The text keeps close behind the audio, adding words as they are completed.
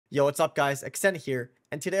Yo, what's up guys, Extend here,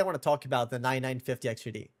 and today I want to talk about the 9950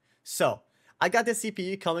 XGD. So, I got this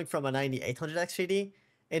CPU coming from a 9800 XGD,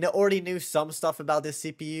 and I already knew some stuff about this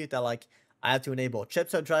CPU that like, I have to enable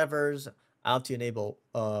chipset drivers, I have to enable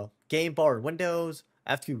game bar in Windows, I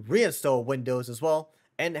have to reinstall Windows as well,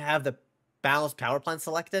 and have the balanced power plant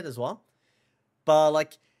selected as well. But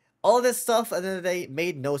like, all this stuff at the end of the day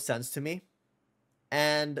made no sense to me,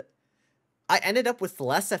 and I ended up with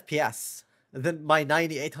less FPS than my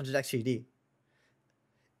 9800 XGD.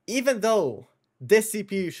 Even though this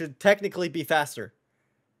CPU should technically be faster.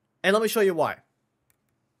 And let me show you why.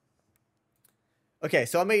 Okay,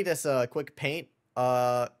 so I made this quick paint.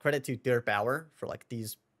 Credit to Dirtbauer for like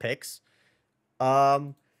these pics.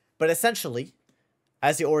 But essentially,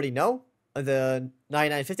 as you already know, the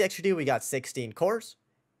 9950 XGD we got 16 cores.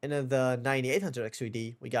 And in the 9800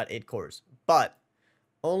 XGD we got 8 cores. But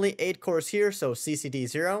only 8 cores here, so CCD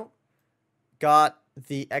 0 got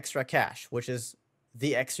the extra cache, which is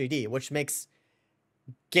the XGD, which makes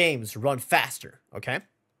games run faster, okay?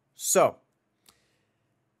 So,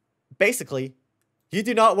 basically, you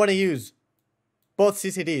do not want to use both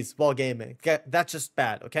CCDs while gaming. That's just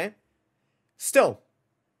bad, okay? Still,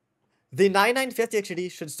 the 9950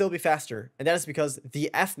 XGD should still be faster, and that is because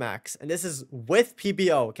the Fmax, and this is with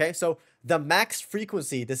PBO, okay? So, the max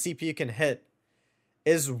frequency the CPU can hit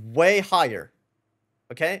is way higher.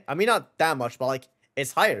 Okay? I mean, not that much, but like,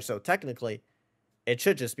 it's higher, so technically, it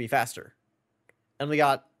should just be faster. And we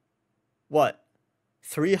got, what?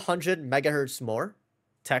 300 megahertz more,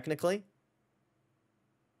 technically.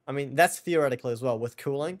 I mean, that's theoretically as well, with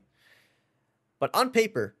cooling. But on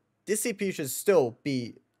paper, this CPU should still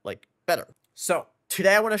be, like, better. So,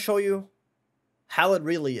 today I want to show you how it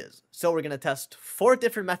really is. So, we're going to test 4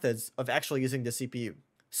 different methods of actually using the CPU.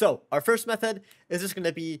 So, our first method is just going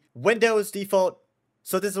to be Windows default.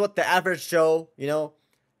 So, this is what the average Joe, you know,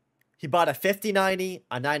 he bought a 5090,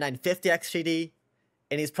 a 9950 XGD,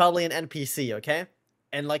 and he's probably an NPC, okay?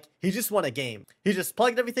 And, like, he just won a game. He just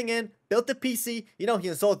plugged everything in, built the PC, you know, he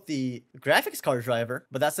installed the graphics card driver,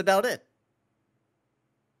 but that's about it.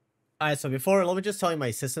 Alright, so let me just tell you my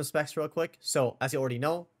system specs real quick. So, as you already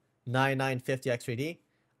know, 9950 XGD,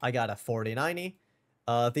 I got a 4090.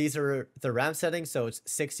 These are the RAM settings, so it's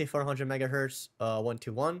 6400 megahertz,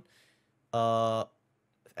 121.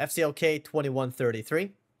 FCLK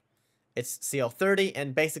 2133. It's CL30,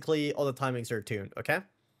 and basically all the timings are tuned, okay?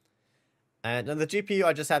 And on the GPU,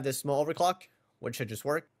 I just have this small overclock, which should just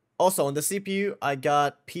work. Also, on the CPU, I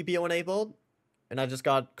got PBO enabled, and I just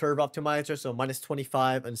got curve optimizer, so minus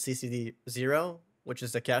 25 on CCD 0, which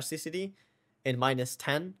is the cache CCD, and minus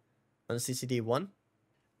 10 on CCD 1.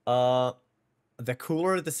 The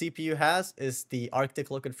cooler the CPU has is the Arctic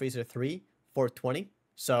Liquid Freezer 3 420,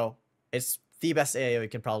 so it's the best AIO you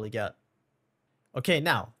can probably get. Okay,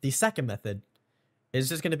 now, the second method is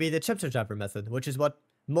just going to be the chipset driver method, which is what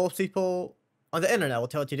most people on the internet will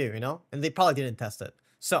tell you to do, you know? And they probably didn't test it.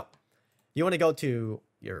 So, you want to go to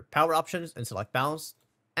your power options and select balance,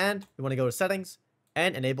 and you want to go to settings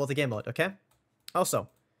and enable the game mode, okay? Also,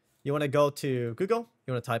 you want to go to Google,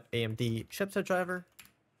 you want to type AMD chipset driver,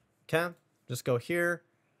 okay? Just go here,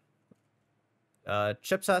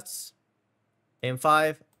 chipsets,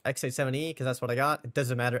 AM5, X87E, because that's what I got. It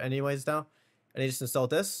doesn't matter anyways now. And you just install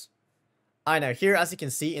this. Alright, now here, as you can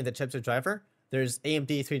see in the chipset driver, there's AMD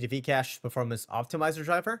 3D Cache Performance Optimizer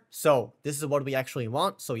driver. So this is what we actually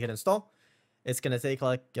want. So you hit install. It's going to take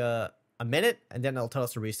like a minute, and then it'll tell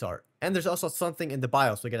us to restart. And there's also something in the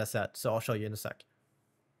BIOS we gotta set. So I'll show you in a sec.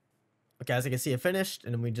 Okay, as you can see, it finished,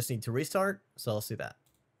 and we just need to restart. So let's do that.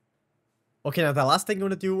 Okay, now the last thing you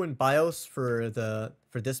want to do in BIOS for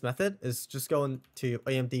this method is just go into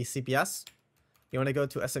AMD CPS. You want to go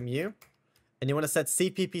to SMU, and you want to set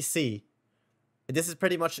CPPC. This is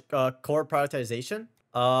pretty much core prioritization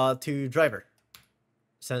to driver,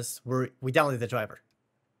 since we downloaded the driver.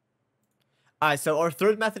 Alright, so our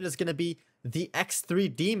third method is going to be the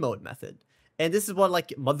X3D mode method, and this is what like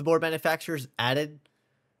motherboard manufacturers added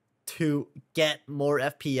to get more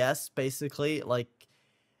FPS, basically. Like,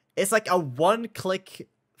 it's like a one-click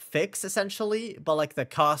fix, essentially, but like the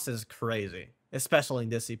cost is crazy, especially in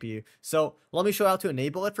this CPU. So let me show you how to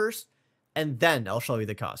enable it first, and then I'll show you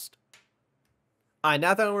the cost. Alright,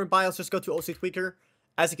 now that we're in BIOS, just go to OC Tweaker.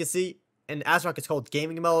 As you can see, in ASRock it's called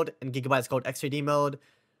gaming mode, and Gigabyte it's called X3D mode.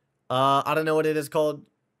 I don't know what it is called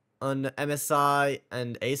on MSI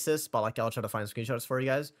and Asus, but like I'll try to find screenshots for you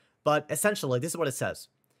guys. But essentially, this is what it says.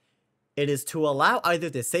 It is to allow either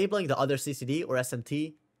disabling the other CCD or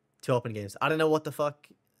SMT to open games. I don't know what the fuck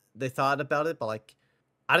they thought about it, but like,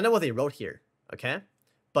 I don't know what they wrote here, okay?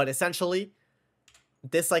 But essentially,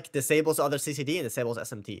 this like disables other CCD and disables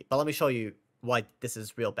SMT. But let me show you why this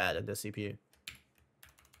is real bad in this CPU.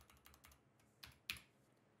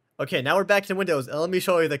 Okay, now we're back in Windows, and let me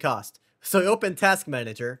show you the cost. So you open Task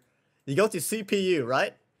Manager, you go to CPU,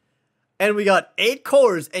 right? And we got 8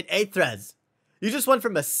 cores and 8 threads. You just went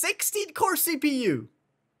from a 16-core CPU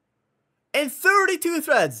and 32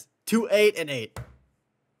 threads to 8 and 8.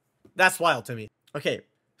 That's wild to me. Okay,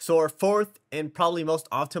 so our fourth and probably most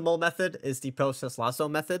optimal method is the process lasso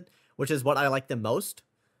method, which is what I like the most.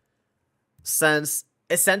 Since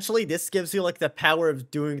essentially this gives you like the power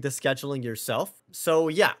of doing the scheduling yourself. So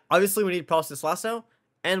yeah, obviously we need process lasso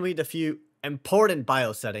and we need a few important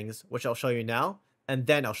BIOS settings, which I'll show you now. And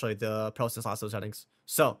then I'll show you the process lasso settings.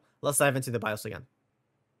 So let's dive into the BIOS again.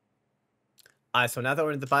 Alright, so now that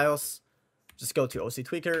we're in the BIOS, just go to OC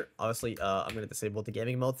Tweaker. Obviously, I'm going to disable the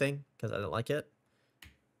gaming mode thing because I don't like it.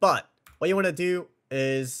 But what you want to do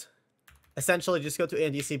is essentially just go to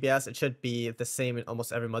AMD CBS. It should be the same in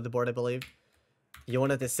almost every motherboard, I believe. You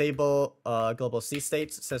want to disable global C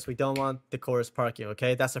states since we don't want the cores parking,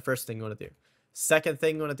 okay? That's the first thing you want to do. Second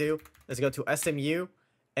thing you want to do is go to SMU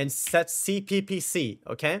and set CPPC,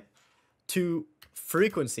 okay, to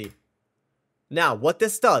frequency. Now, what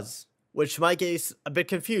this does, which might get you a bit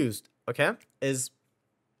confused, okay, is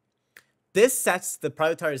this sets the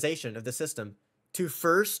prioritization of the system to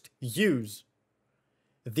first use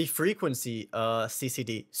the frequency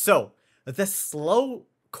CCD. So, the slow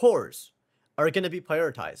cores are going to be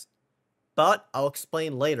prioritized. But I'll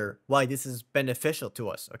explain later why this is beneficial to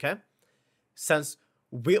us, okay? Since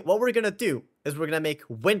what we're going to do is we're going to make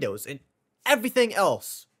Windows and everything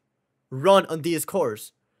else run on these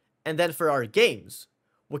cores. And then for our games,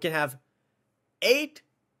 we can have 8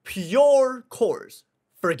 pure cores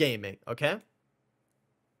for gaming, okay?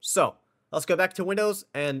 So, let's go back to Windows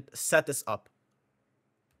and set this up.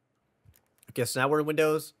 Okay, so now we're in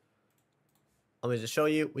Windows. Let me just show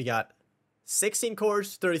you. We got 16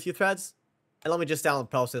 cores, 32 threads. And let me just download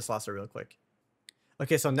Process Lasso real quick.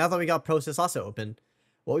 Okay, so now that we got Process Lasso open,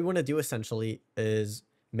 what we want to do essentially is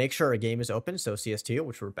make sure our game is open. So CS2,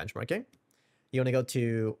 which we're benchmarking. You want to go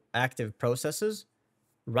to Active Processes.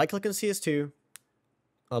 Right-click on CS2.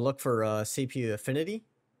 Look for CPU Affinity.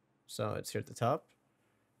 So it's here at the top.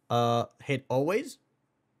 Hit Always.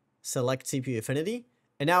 Select CPU Affinity.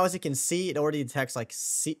 And now, as you can see, it already detects like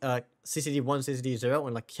CCD1, CCD0,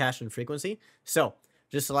 and like cache and frequency. So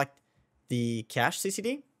just select the cache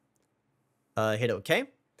CCD. Hit OK.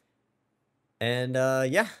 And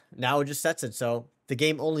yeah, now it just sets it. So the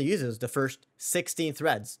game only uses the first 16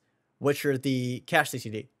 threads, which are the cache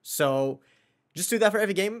CCD. So just do that for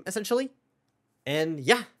every game, essentially. And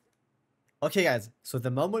yeah. Okay, guys. So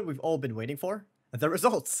the moment we've all been waiting for, the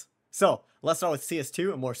results. So let's start with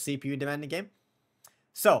CS2, a more CPU demanding game.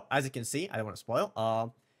 So, as you can see, I don't want to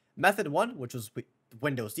spoil. Method 1, which was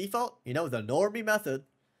Windows default, you know, the normie method,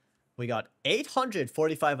 we got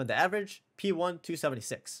 845 on the average, P1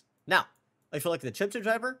 276. Now, if you look at the chipset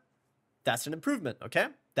driver, that's an improvement, okay?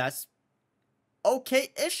 That's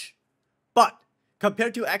okay-ish. But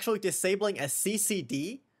compared to actually disabling a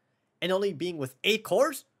CCD and only being with 8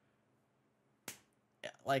 cores,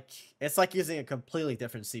 like, it's like using a completely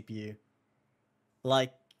different CPU.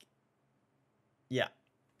 Like, yeah.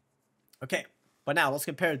 Okay, but now let's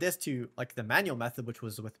compare this to like the manual method, which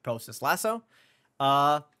was with Process Lasso.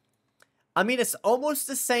 I mean, it's almost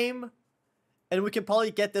the same, and we can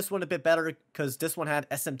probably get this one a bit better because this one had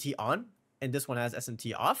SMT on and this one has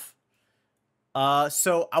SMT off.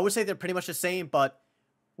 So I would say they're pretty much the same, but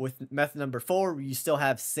with method number 4, you still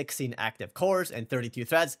have 16 active cores and 32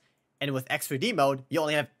 threads, and with X3D mode, you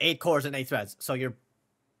only have 8 cores and 8 threads, so you're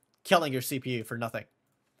killing your CPU for nothing.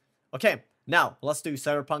 Okay. Now, let's do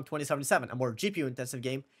Cyberpunk 2077, a more GPU-intensive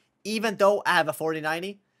game, even though I have a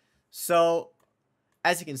 4090. So,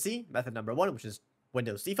 as you can see, method number 1, which is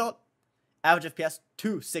Windows default, average FPS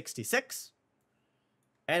 266.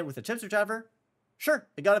 And with the chipset driver, sure,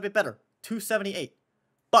 it got a bit better, 278.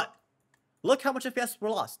 But, look how much FPS were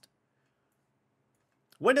lost.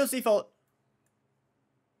 Windows default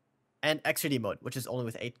and X3D mode, which is only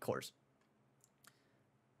with 8 cores.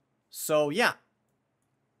 So, yeah.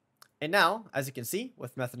 And now, as you can see,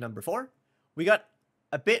 with method number 4, we got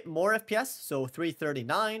a bit more FPS, so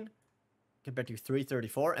 339 compared to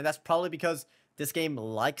 334, and that's probably because this game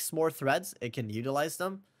likes more threads. It can utilize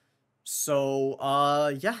them. So,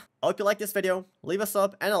 yeah. I hope you like this video. Leave a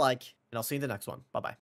sub and a like, and I'll see you in the next one. Bye-bye.